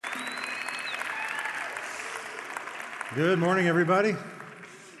Good morning, everybody.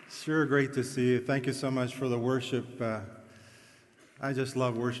 Sure, great to see you. Thank you so much for the worship. I just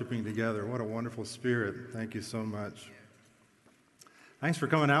love worshiping together. What a wonderful spirit. Thank you so much. Thanks for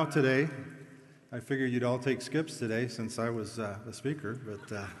coming out today. I figured you'd all take skips today since I was the speaker,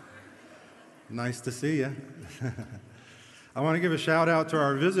 but nice to see you. I want to give a shout out to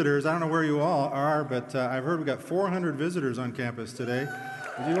our visitors. I don't know where you all are, but I've heard we've got 400 visitors on campus today.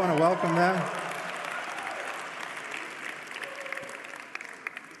 Do you want to welcome them?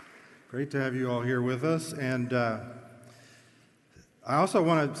 Great to have you all here with us. And I also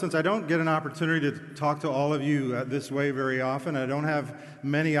want to, since I don't get an opportunity to talk to all of you this way very often, I don't have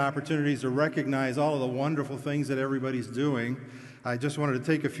many opportunities to recognize all of the wonderful things that everybody's doing. I just wanted to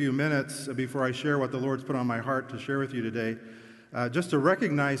take a few minutes before I share what the Lord's put on my heart to share with you today, just to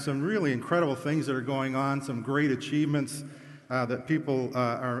recognize some really incredible things that are going on, some great achievements that people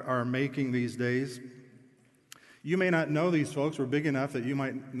are making these days. You may not know these folks. We're big enough that you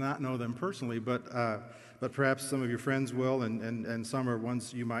might not know them personally, but perhaps some of your friends will, and some are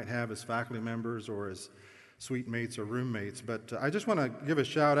ones you might have as faculty members or as suite mates or roommates. But I just want to give a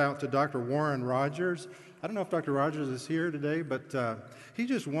shout out to Dr. Warren Rogers. I don't know if Dr. Rogers is here today, but he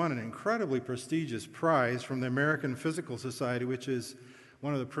just won an incredibly prestigious prize from the American Physical Society, which is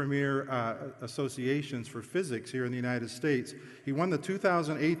one of the premier associations for physics here in the United States. He won the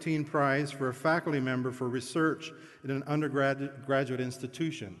 2018 prize for a faculty member for research in an undergraduate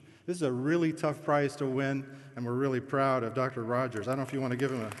institution. This is a really tough prize to win, and we're really proud of Dr. Rogers. I don't know if you want to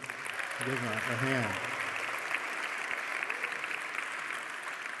give him a hand.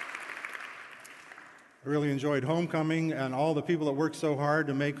 I really enjoyed homecoming and all the people that worked so hard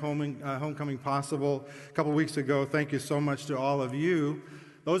to make homecoming possible a couple weeks ago. Thank you so much to all of you.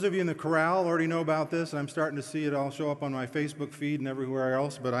 Those of you in the corral already know about this, and I'm starting to see it all show up on my Facebook feed and everywhere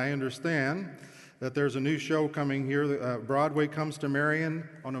else, but I understand that there's a new show coming here. Broadway Comes to Marion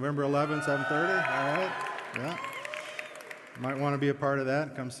on November 11th, 7:30. All right? Yeah. Might want to be a part of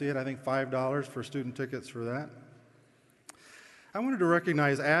that. Come see it. I think $5 for student tickets for that. I wanted to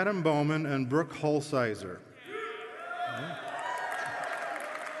recognize Adam Bowman and Brooke Holsizer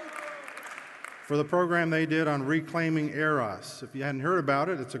for the program they did on Reclaiming Eros. If you hadn't heard about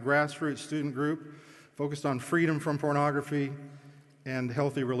it, it's a grassroots student group focused on freedom from pornography and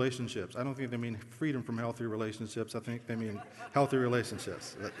healthy relationships. I don't think they mean freedom from healthy relationships. I think they mean healthy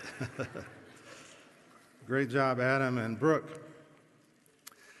relationships. Great job, Adam and Brooke.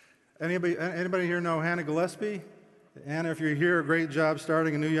 Anybody here know Hannah Gillespie? Anna, if you're here, great job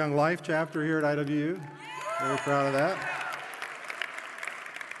starting a New Young Life chapter here at IWU. Very proud of that.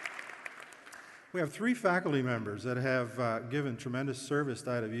 We have 3 faculty members that have given tremendous service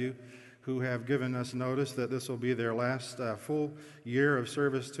to IWU who have given us notice that this will be their last full year of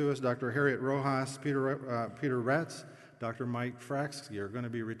service to us. Dr. Harriet Rojas, Peter Retz, Dr. Mike Fraxke are going to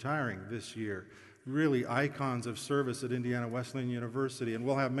be retiring this year. Really icons of service at Indiana Wesleyan University, and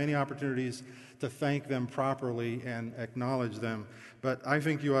we'll have many opportunities to thank them properly and acknowledge them. But I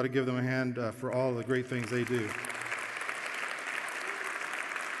think you ought to give them a hand for all the great things they do.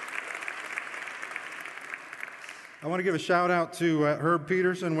 I want to give a shout out to Herb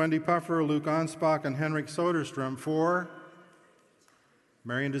Peterson, Wendy Puffer, Luke Onspach, and Henrik Soderstrom for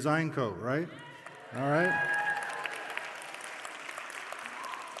Marion Design Co., right? All right.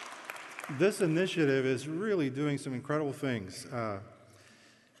 This initiative is really doing some incredible things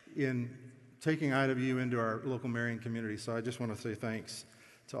in taking IWU into our local Marion community, so I just want to say thanks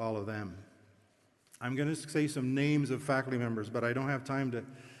to all of them. I'm going to say some names of faculty members, but I don't have time to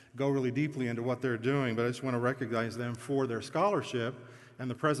go really deeply into what they're doing, but I just want to recognize them for their scholarship and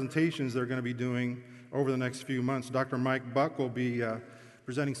the presentations they're going to be doing over the next few months. Dr. Mike Buck will be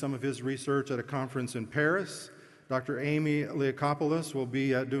presenting some of his research at a conference in Paris. Dr. Amy Leakopoulos will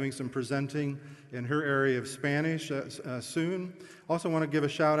be doing some presenting in her area of Spanish soon. Also want to give a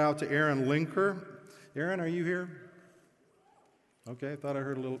shout out to Erin Linker. Erin, are you here? Okay, I thought I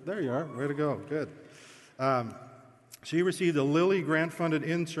heard a little. There you are. Way to go. Good. She received a Lilly grant-funded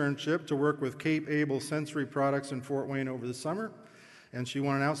internship to work with Cape Able Sensory Products in Fort Wayne over the summer, and she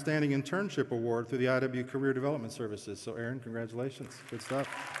won an Outstanding Internship Award through the IW Career Development Services. So, Erin, congratulations. Good stuff.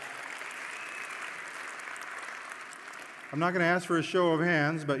 I'm not going to ask for a show of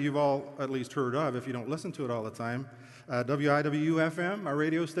hands, but you've all at least heard of, if you don't listen to it all the time, WIWF-FM, our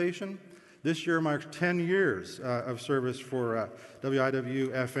radio station. This year marks 10 years of service for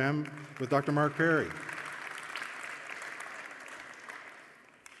WIWF-FM with Dr. Mark Perry.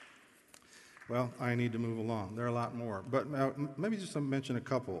 Well, I need to move along. There are a lot more, but maybe just mention a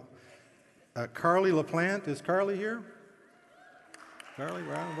couple. Carly LaPlante, is Carly here? Carly,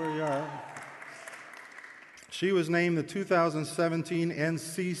 right where you are. She was named the 2017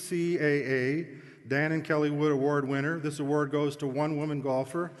 NCCAA Dan and Kelly Wood Award winner. This award goes to one woman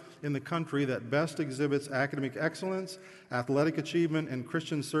golfer in the country that best exhibits academic excellence, athletic achievement, and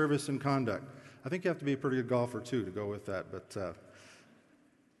Christian service and conduct. I think you have to be a pretty good golfer, too, to go with that, but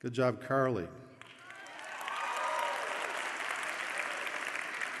good job, Carly.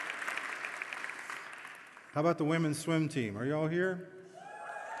 How about the women's swim team? Are you all here?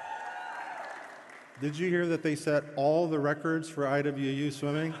 Did you hear that they set all the records for IWU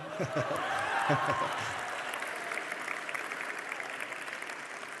swimming?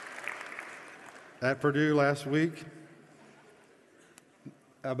 At Purdue last week,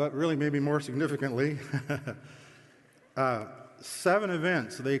 but really maybe more significantly, 7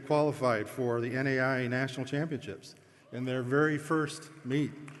 events they qualified for the NAIA National Championships in their very first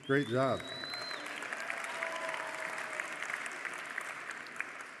meet. Great job.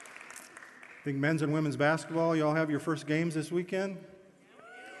 I think men's and women's basketball, you all have your first games this weekend?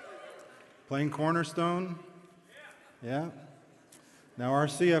 Playing Cornerstone? Yeah? Now our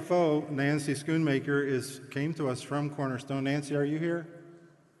CFO, Nancy Schoonmaker, came to us from Cornerstone. Nancy, are you here?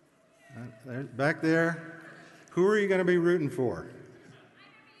 Back there. Who are you going to be rooting for?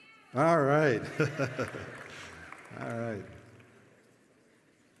 All right. All right.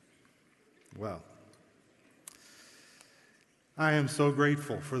 Well, I am so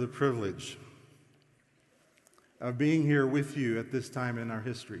grateful for the privilege of being here with you at this time in our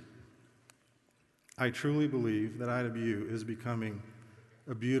history. I truly believe that IWU is becoming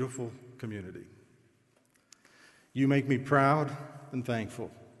a beautiful community. You make me proud and thankful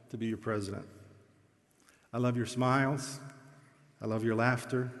to be your president. I love your smiles. I love your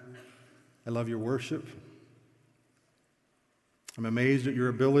laughter. I love your worship. I'm amazed at your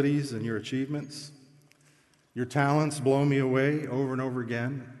abilities and your achievements. Your talents blow me away over and over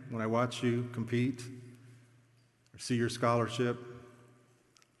again when I watch you compete or see your scholarship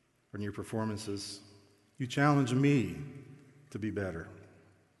or in your performances. You challenge me to be better.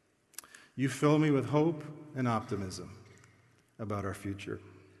 You fill me with hope and optimism about our future.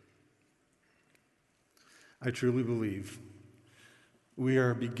 I truly believe we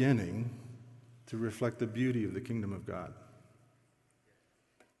are beginning to reflect the beauty of the kingdom of God.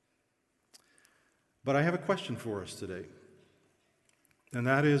 But I have a question for us today, and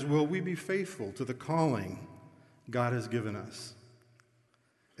that is, will we be faithful to the calling God has given us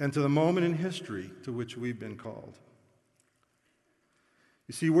and to the moment in history to which we've been called?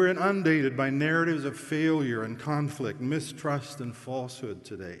 You see, we're inundated by narratives of failure and conflict, mistrust and falsehood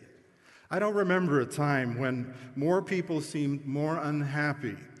today. I don't remember a time when more people seemed more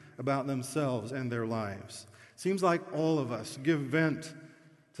unhappy about themselves and their lives. Seems like all of us give vent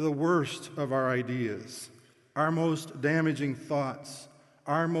to the worst of our ideas. Our most damaging thoughts,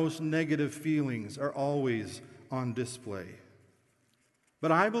 our most negative feelings are always on display.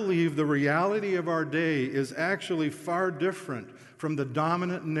 But I believe the reality of our day is actually far different from the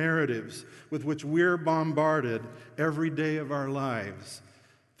dominant narratives with which we're bombarded every day of our lives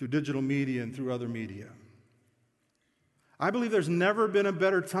through digital media and through other media. I believe there's never been a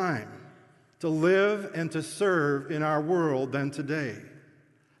better time to live and to serve in our world than today.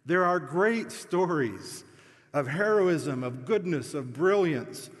 There are great stories of heroism, of goodness, of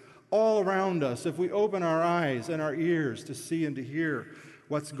brilliance all around us if we open our eyes and our ears to see and to hear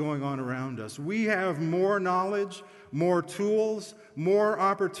what's going on around us. We have more knowledge, more tools, more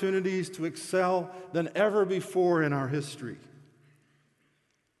opportunities to excel than ever before in our history.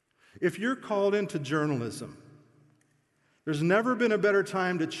 If you're called into journalism, there's never been a better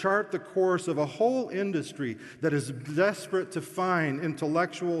time to chart the course of a whole industry that is desperate to find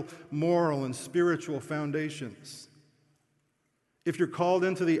intellectual, moral, and spiritual foundations. If you're called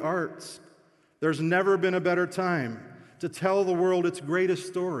into the arts, there's never been a better time to tell the world its greatest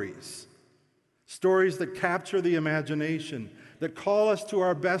stories. Stories that capture the imagination, that call us to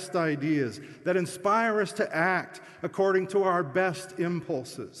our best ideas, that inspire us to act according to our best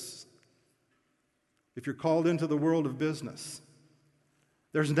impulses. If you're called into the world of business,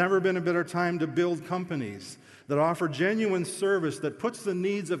 there's never been a better time to build companies that offer genuine service that puts the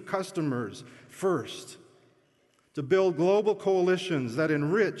needs of customers first, to build global coalitions that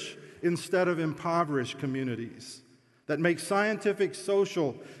enrich instead of impoverish communities, that make scientific,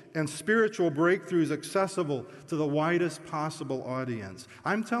 social, and spiritual breakthroughs accessible to the widest possible audience.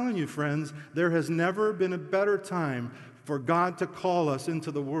 I'm telling you, friends, there has never been a better time for God to call us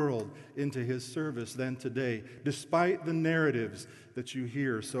into the world, into His service than today, despite the narratives that you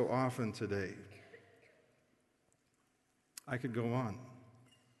hear so often today. I could go on.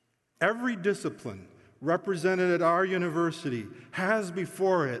 Every discipline represented at our university has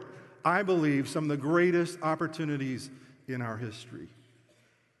before it I believe, some of the greatest opportunities in our history.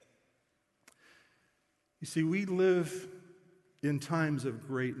 You see, we live in times of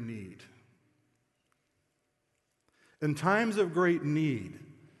great need. And times of great need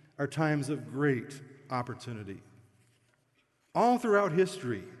are times of great opportunity. All throughout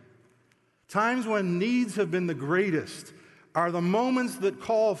history, times when needs have been the greatest are the moments that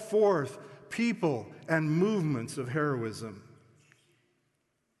call forth people and movements of heroism.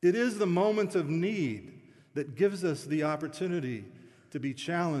 It is the moment of need that gives us the opportunity to be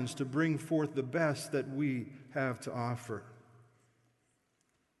challenged to bring forth the best that we have to offer.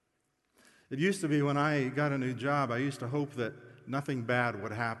 It used to be when I got a new job, I used to hope that nothing bad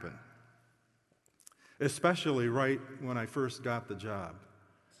would happen, especially right when I first got the job.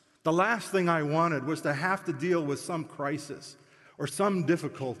 The last thing I wanted was to have to deal with some crisis or some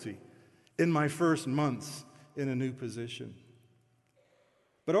difficulty in my first months in a new position.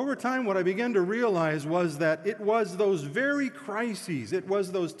 But over time, what I began to realize was that it was those very crises, it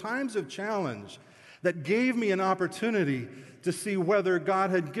was those times of challenge that gave me an opportunity to see whether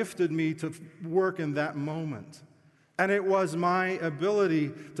God had gifted me to work in that moment. And it was my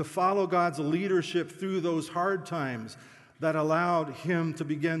ability to follow God's leadership through those hard times that allowed Him to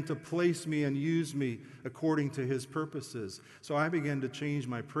begin to place me and use me according to His purposes. So I began to change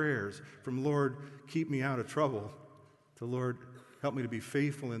my prayers from, Lord, keep me out of trouble, to, Lord, help me to be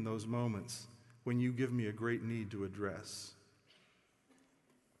faithful in those moments when you give me a great need to address.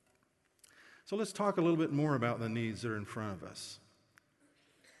 So let's talk a little bit more about the needs that are in front of us.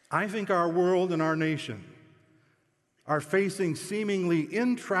 I think our world and our nation are facing seemingly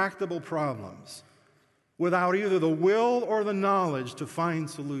intractable problems without either the will or the knowledge to find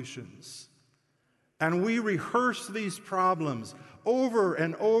solutions. And we rehearse these problems over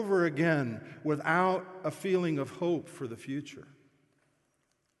and over again without a feeling of hope for the future.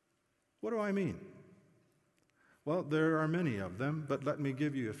 What do I mean? Well, there are many of them, but let me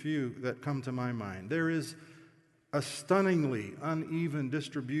give you a few that come to my mind. There is a stunningly uneven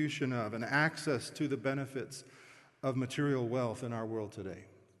distribution of and access to the benefits of material wealth in our world today.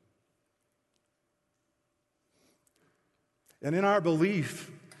 And in our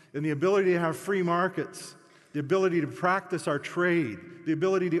belief in the ability to have free markets, the ability to practice our trade, the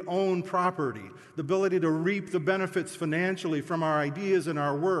ability to own property, the ability to reap the benefits financially from our ideas and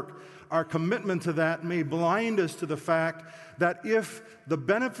our work, our commitment to that may blind us to the fact that if the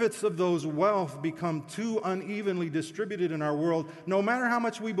benefits of those wealth become too unevenly distributed in our world, no matter how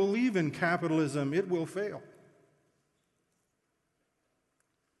much we believe in capitalism, it will fail.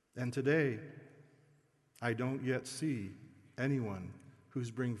 And today, I don't yet see anyone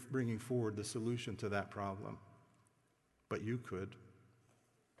who's bringing forward the solution to that problem. But you could.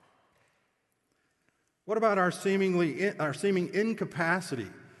 What about our seeming incapacity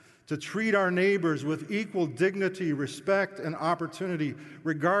to treat our neighbors with equal dignity, respect, and opportunity,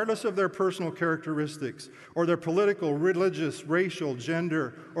 regardless of their personal characteristics or their political, religious, racial,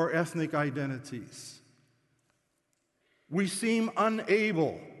 gender, or ethnic identities? We seem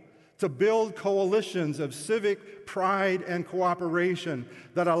unable to build coalitions of civic pride and cooperation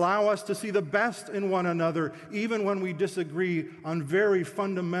that allow us to see the best in one another, even when we disagree on very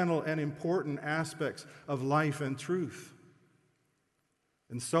fundamental and important aspects of life and truth.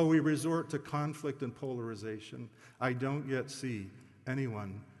 And so we resort to conflict and polarization. I don't yet see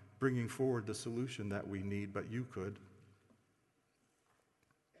anyone bringing forward the solution that we need, but you could.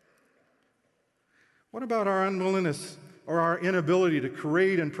 What about our unwillingness or our inability to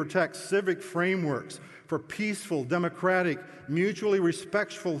create and protect civic frameworks for peaceful, democratic, mutually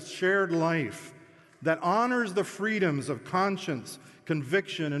respectful shared life that honors the freedoms of conscience,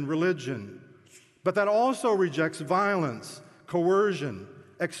 conviction, and religion, but that also rejects violence, coercion,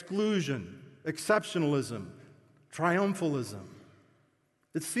 exclusion, exceptionalism, triumphalism?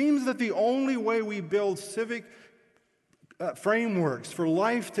 It seems that the only way we build civic frameworks for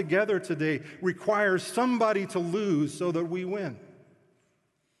life together today requires somebody to lose so that we win.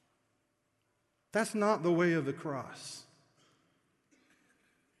 That's not the way of the cross.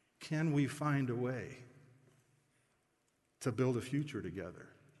 Can we find a way to build a future together,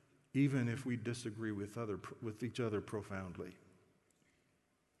 even if we disagree with each other profoundly?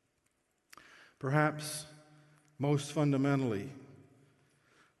 Perhaps most fundamentally,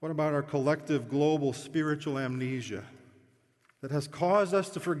 what about our collective global spiritual amnesia that has caused us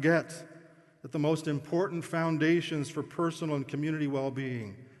to forget that the most important foundations for personal and community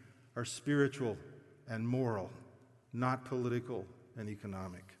well-being are spiritual and moral, not political and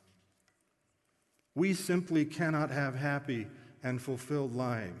economic? We simply cannot have happy and fulfilled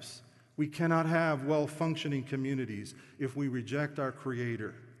lives. We cannot have well-functioning communities if we reject our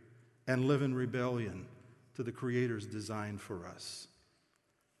Creator and live in rebellion to the Creator's design for us.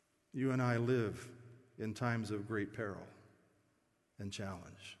 You and I live in times of great peril and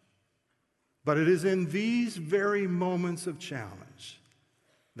challenge. But it is in these very moments of challenge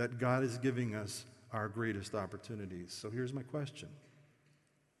that God is giving us our greatest opportunities. So here's my question.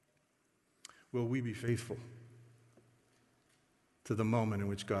 Will we be faithful to the moment in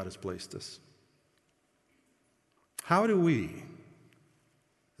which God has placed us? How do we,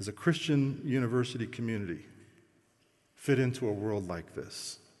 as a Christian university community, fit into a world like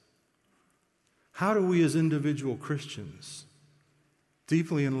this? How do we as individual Christians,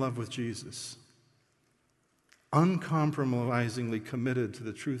 deeply in love with Jesus, uncompromisingly committed to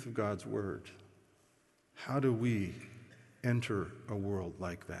the truth of God's Word, how do we enter a world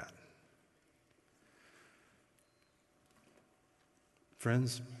like that?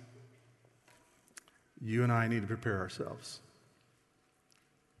 Friends, you and I need to prepare ourselves.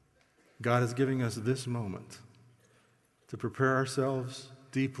 God is giving us this moment to prepare ourselves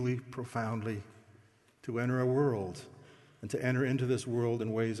deeply, profoundly, to enter a world and to enter into this world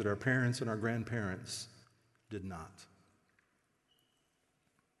in ways that our parents and our grandparents did not.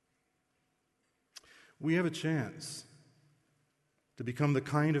 We have a chance to become the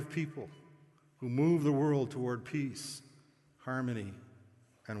kind of people who move the world toward peace, harmony,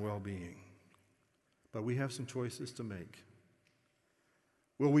 and well-being. But we have some choices to make.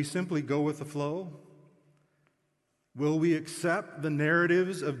 Will we simply go with the flow? Will we accept the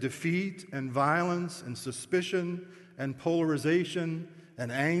narratives of defeat and violence and suspicion and polarization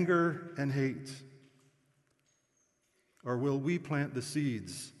and anger and hate? Or will we plant the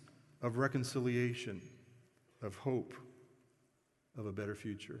seeds of reconciliation, of hope, of a better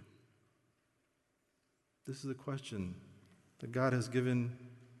future? This is a question that God has given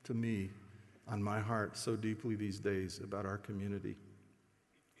to me on my heart so deeply these days about our community.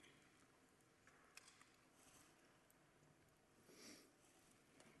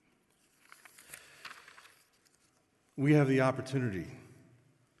 We have the opportunity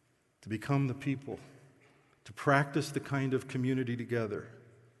to become the people, to practice the kind of community together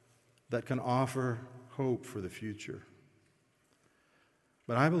that can offer hope for the future.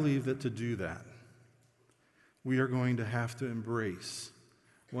 But I believe that to do that, we are going to have to embrace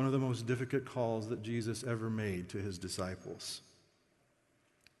one of the most difficult calls that Jesus ever made to his disciples.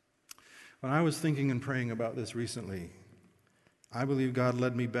 When I was thinking and praying about this recently, I believe God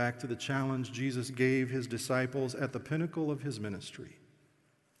led me back to the challenge Jesus gave his disciples at the pinnacle of his ministry,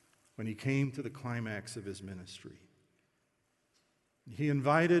 when he came to the climax of his ministry. He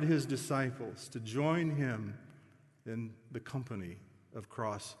invited his disciples to join him in the company of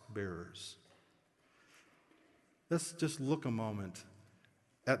cross bearers. Let's just look a moment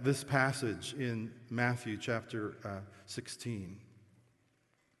at this passage in Matthew chapter 16.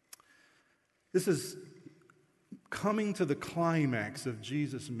 This is coming to the climax of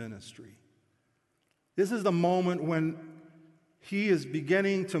Jesus' ministry. This is the moment when he is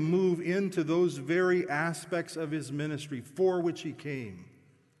beginning to move into those very aspects of his ministry for which he came.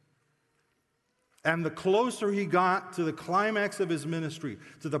 And the closer he got to the climax of his ministry,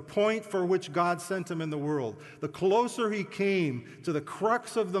 to the point for which God sent him in the world, the closer he came to the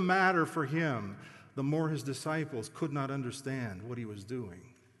crux of the matter for him, the more his disciples could not understand what he was doing.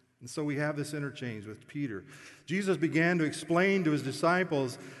 And so we have this interchange with Peter. Jesus began to explain to his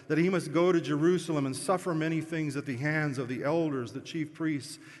disciples that he must go to Jerusalem and suffer many things at the hands of the elders, the chief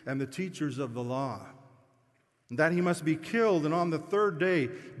priests, and the teachers of the law. And that he must be killed and on the third day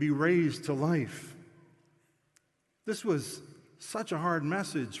be raised to life. This was such a hard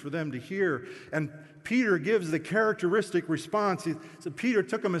message for them to hear. And Peter gives the characteristic response. Peter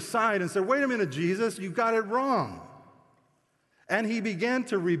took him aside and said, "Wait a minute, Jesus, you've got it wrong." And he began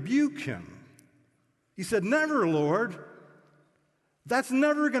to rebuke him. He said, "Never, Lord. That's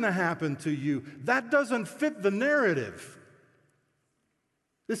never going to happen to you. That doesn't fit the narrative.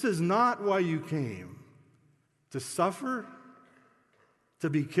 This is not why you came. To suffer? To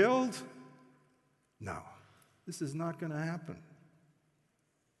be killed? No, this is not going to happen."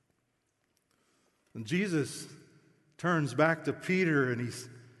 And Jesus turns back to Peter and he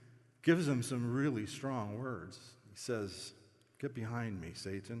gives him some really strong words. He says, "Get behind me,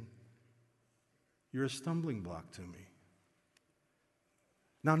 Satan. You're a stumbling block to me."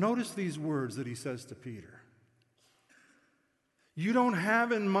 Now notice these words that he says to Peter. You don't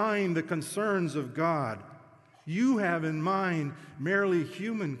have in mind the concerns of God. You have in mind merely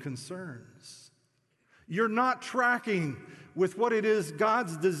human concerns. You're not tracking with what it is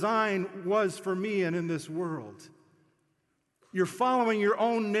God's design was for me and in this world. You're following your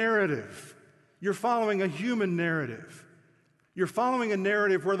own narrative. You're following a human narrative. You're following a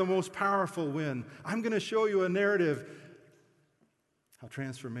narrative where the most powerful win. I'm going to show you a narrative how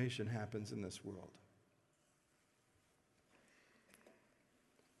transformation happens in this world.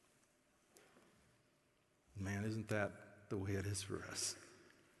 Man, isn't that the way it is for us?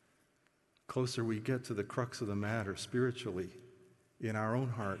 Closer we get to the crux of the matter spiritually, in our own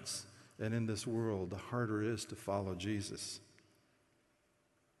hearts and in this world, the harder it is to follow Jesus.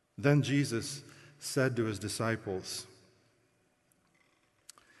 Then Jesus said to his disciples,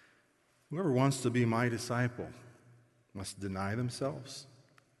 "Whoever wants to be my disciple must deny themselves,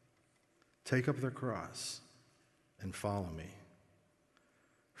 take up their cross, and follow me.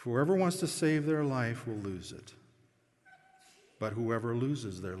 Whoever wants to save their life will lose it, but whoever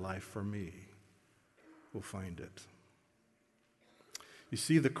loses their life for me will find it." You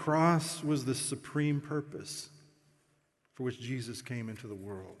see, the cross was the supreme purpose for which Jesus came into the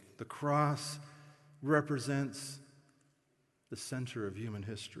world. The cross represents the center of human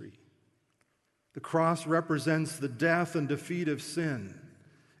history. The cross represents the death and defeat of sin.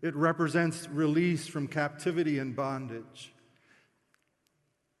 It represents release from captivity and bondage.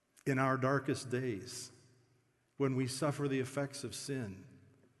 In our darkest days, when we suffer the effects of sin,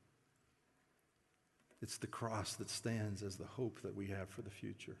 it's the cross that stands as the hope that we have for the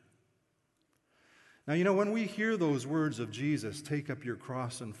future. Now, when we hear those words of Jesus, "Take up your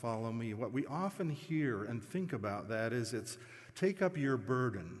cross and follow me," what we often hear and think about that is it's take up your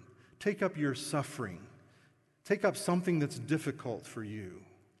burden, take up your suffering, take up something that's difficult for you.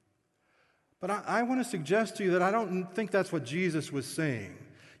 But I want to suggest to you that I don't think that's what Jesus was saying.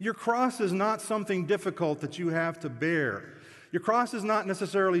 Your cross is not something difficult that you have to bear. Your cross is not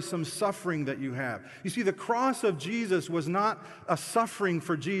necessarily some suffering that you have. You see, the cross of Jesus was not a suffering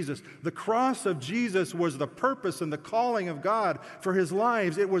for Jesus. The cross of Jesus was the purpose and the calling of God for his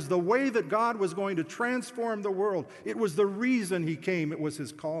lives. It was the way that God was going to transform the world. It was the reason he came. It was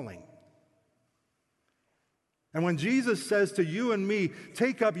his calling. And when Jesus says to you and me,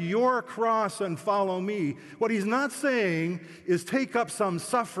 "Take up your cross and follow me," what he's not saying is take up some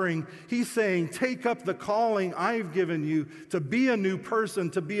suffering. He's saying take up the calling I've given you to be a new person,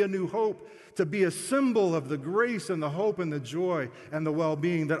 to be a new hope, to be a symbol of the grace and the hope and the joy and the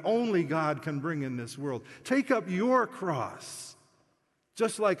well-being that only God can bring in this world. Take up your cross,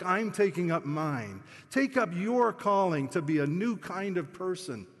 just like I'm taking up mine. Take up your calling to be a new kind of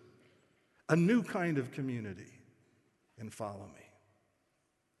person, a new kind of community. And follow me.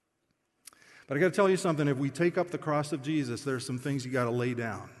 But I got to tell you something. If we take up the cross of Jesus, there's some things you got to lay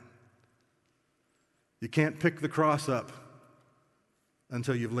down. You can't pick the cross up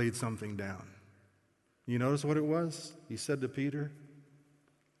until you've laid something down. You notice what it was? He said to Peter,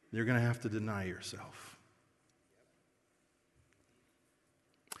 "You're going to have to deny yourself."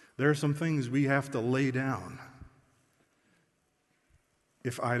 There are some things we have to lay down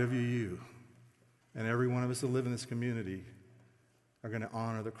if either of you and every one of us that live in this community are going to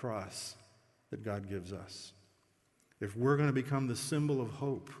honor the cross that God gives us. If we're going to become the symbol of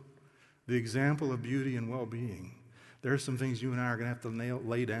hope, the example of beauty and well-being, there are some things you and I are going to have to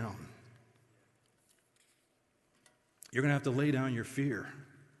lay down. You're going to have to lay down your fear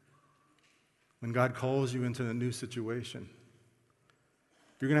when God calls you into a new situation.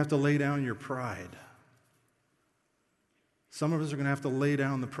 You're going to have to lay down your pride. Some of us are going to have to lay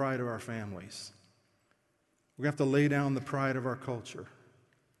down the pride of our families. We're going to have to lay down the pride of our culture.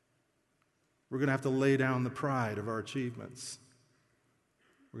 We're going to have to lay down the pride of our achievements.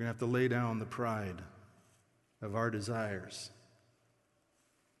 We're going to have to lay down the pride of our desires.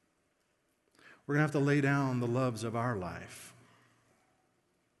 We're going to have to lay down the loves of our life.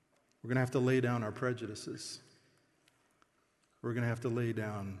 We're going to have to lay down our prejudices. We're going to have to lay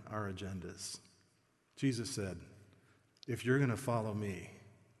down our agendas. Jesus said, "If you're going to follow me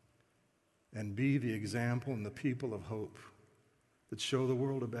and be the example and the people of hope that show the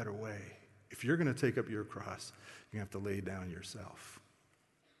world a better way, if you're going to take up your cross, you have to lay down yourself."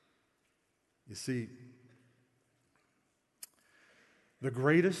 You see, the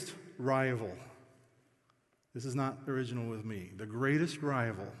greatest rival, this is not original with me, the greatest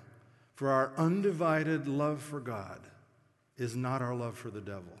rival for our undivided love for God is not our love for the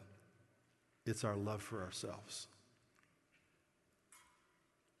devil. It's our love for ourselves.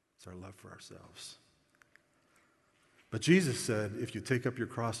 It's our love for ourselves. But Jesus said, "If you take up your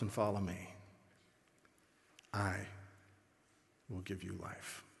cross and follow me, I will give you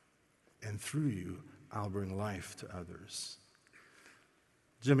life. And through you, I'll bring life to others."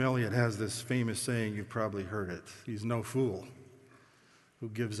 Jim Elliot has this famous saying, you've probably heard it. He's no fool who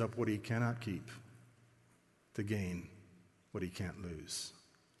gives up what he cannot keep to gain what he can't lose.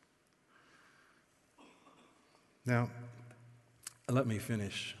 Now, Let me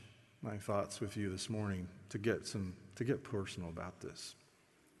finish my thoughts with you this morning to get personal about this.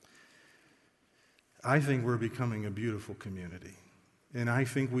 I think we're becoming a beautiful community, and I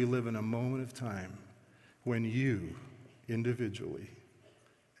think we live in a moment of time when you, individually,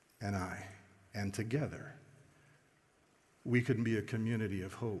 and I, and together, we can be a community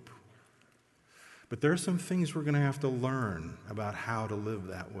of hope. But there are some things we're going to have to learn about how to live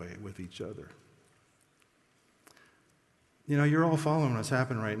that way with each other. You know, you're all following what's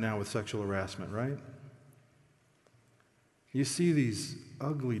happening right now with sexual harassment, right? You see these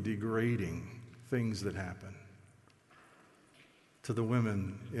ugly, degrading things that happen to the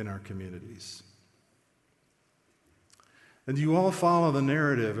women in our communities. And you all follow the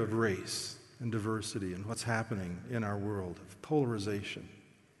narrative of race and diversity and what's happening in our world, of polarization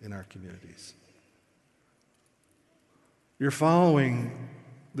in our communities. You're following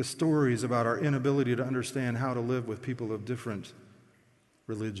the stories about our inability to understand how to live with people of different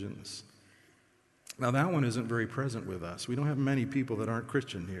religions. Now, that one isn't very present with us. We don't have many people that aren't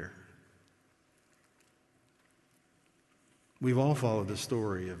Christian here. We've all followed the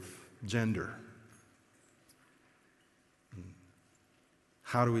story of gender.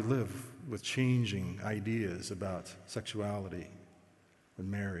 How do we live with changing ideas about sexuality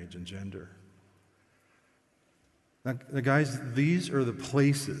and marriage and gender? Now, guys, these are the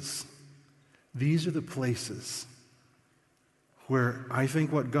places where I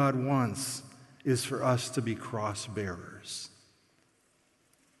think what God wants is for us to be cross bearers,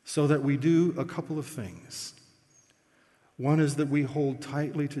 so that we do a couple of things. One is that we hold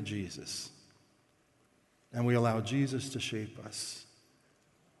tightly to Jesus, and we allow Jesus to shape us.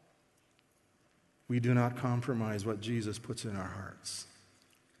 We do not compromise what Jesus puts in our hearts.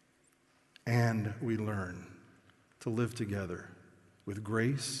 And we learn to live together with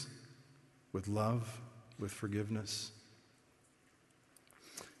grace, with love, with forgiveness.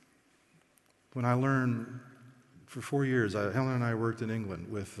 When I learned, for 4 years, Helen and I worked in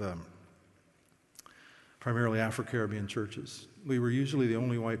England with primarily Afro-Caribbean churches. We were usually the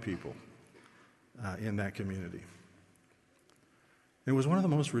only white people in that community. It was one of the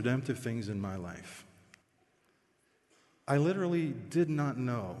most redemptive things in my life. I literally did not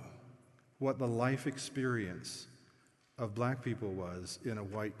know what the life experience of black people was in a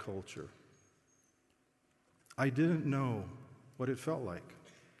white culture. I didn't know what it felt like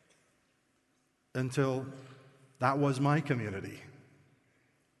until that was my community.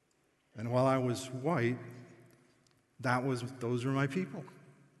 And while I was white, those were my people.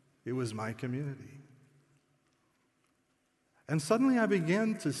 It was my community. And suddenly I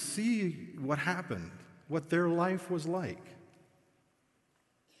began to see what happened, what their life was like.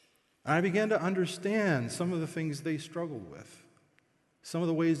 I began to understand some of the things they struggled with, some of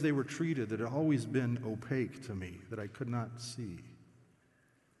the ways they were treated that had always been opaque to me, that I could not see.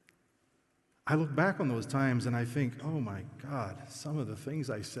 I look back on those times and I think, oh my God, some of the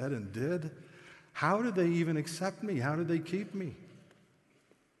things I said and did, how did they even accept me? How did they keep me?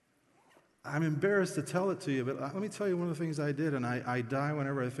 I'm embarrassed to tell it to you, but let me tell you one of the things I did, and I die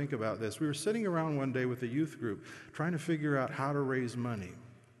whenever I think about this. We were sitting around one day with a youth group trying to figure out how to raise money.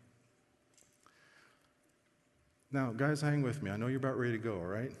 Now, guys, hang with me. I know you're about ready to go, all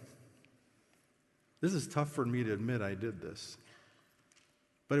right? This is tough for me to admit I did this.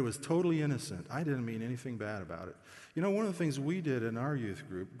 But it was totally innocent. I didn't mean anything bad about it. You know, one of the things we did in our youth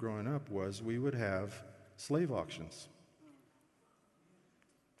group growing up was we would have slave auctions.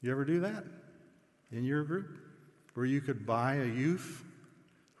 You ever do that in your group? Where you could buy a youth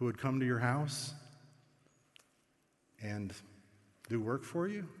who would come to your house and do work for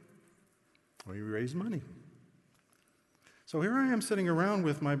you? Or you raise money. So here I am sitting around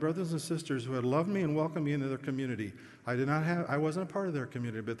with my brothers and sisters who had loved me and welcomed me into their community. I wasn't a part of their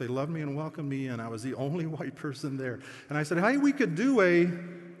community, but they loved me and welcomed me, and I was the only white person there. And I said, hey, we could do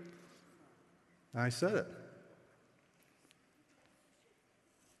I said it.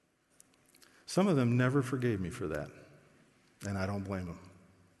 Some of them never forgave me for that, and I don't blame them.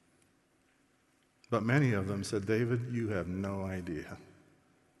 But many of them said, David, you have no idea.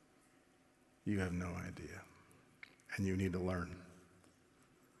 You have no idea. And you need to learn.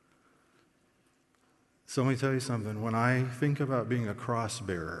 So let me tell you something. When I think about being a cross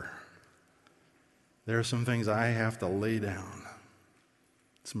bearer, there are some things I have to lay down.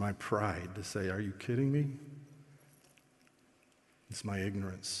 It's my pride to say, are you kidding me? It's my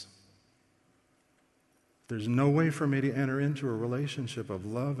ignorance. There's no way for me to enter into a relationship of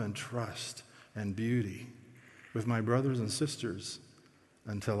love and trust and beauty with my brothers and sisters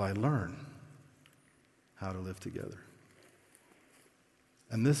until I learn how to live together.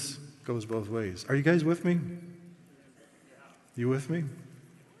 And this goes both ways. Are you guys with me? You with me?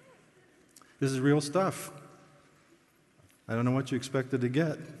 This is real stuff. I don't know what you expected to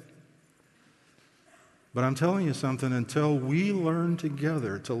get. But I'm telling you something, until we learn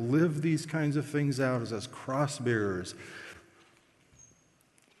together to live these kinds of things out as cross bearers,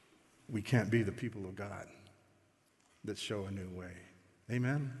 we can't be the people of God that show a new way.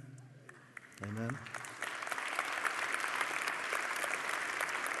 Amen? Amen.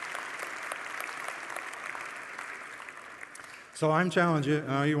 So I'm challenging you.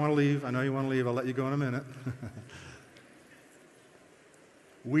 I know you want to leave. I'll let you go in a minute.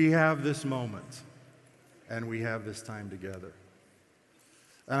 We have this moment, and we have this time together.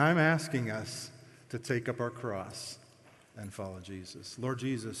 And I'm asking us to take up our cross and follow Jesus. Lord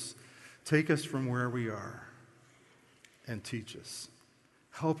Jesus, take us from where we are and teach us.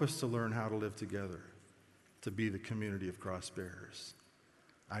 Help us to learn how to live together, to be the community of cross bearers.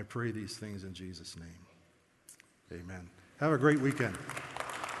 I pray these things in Jesus' name. Amen. Have a great weekend.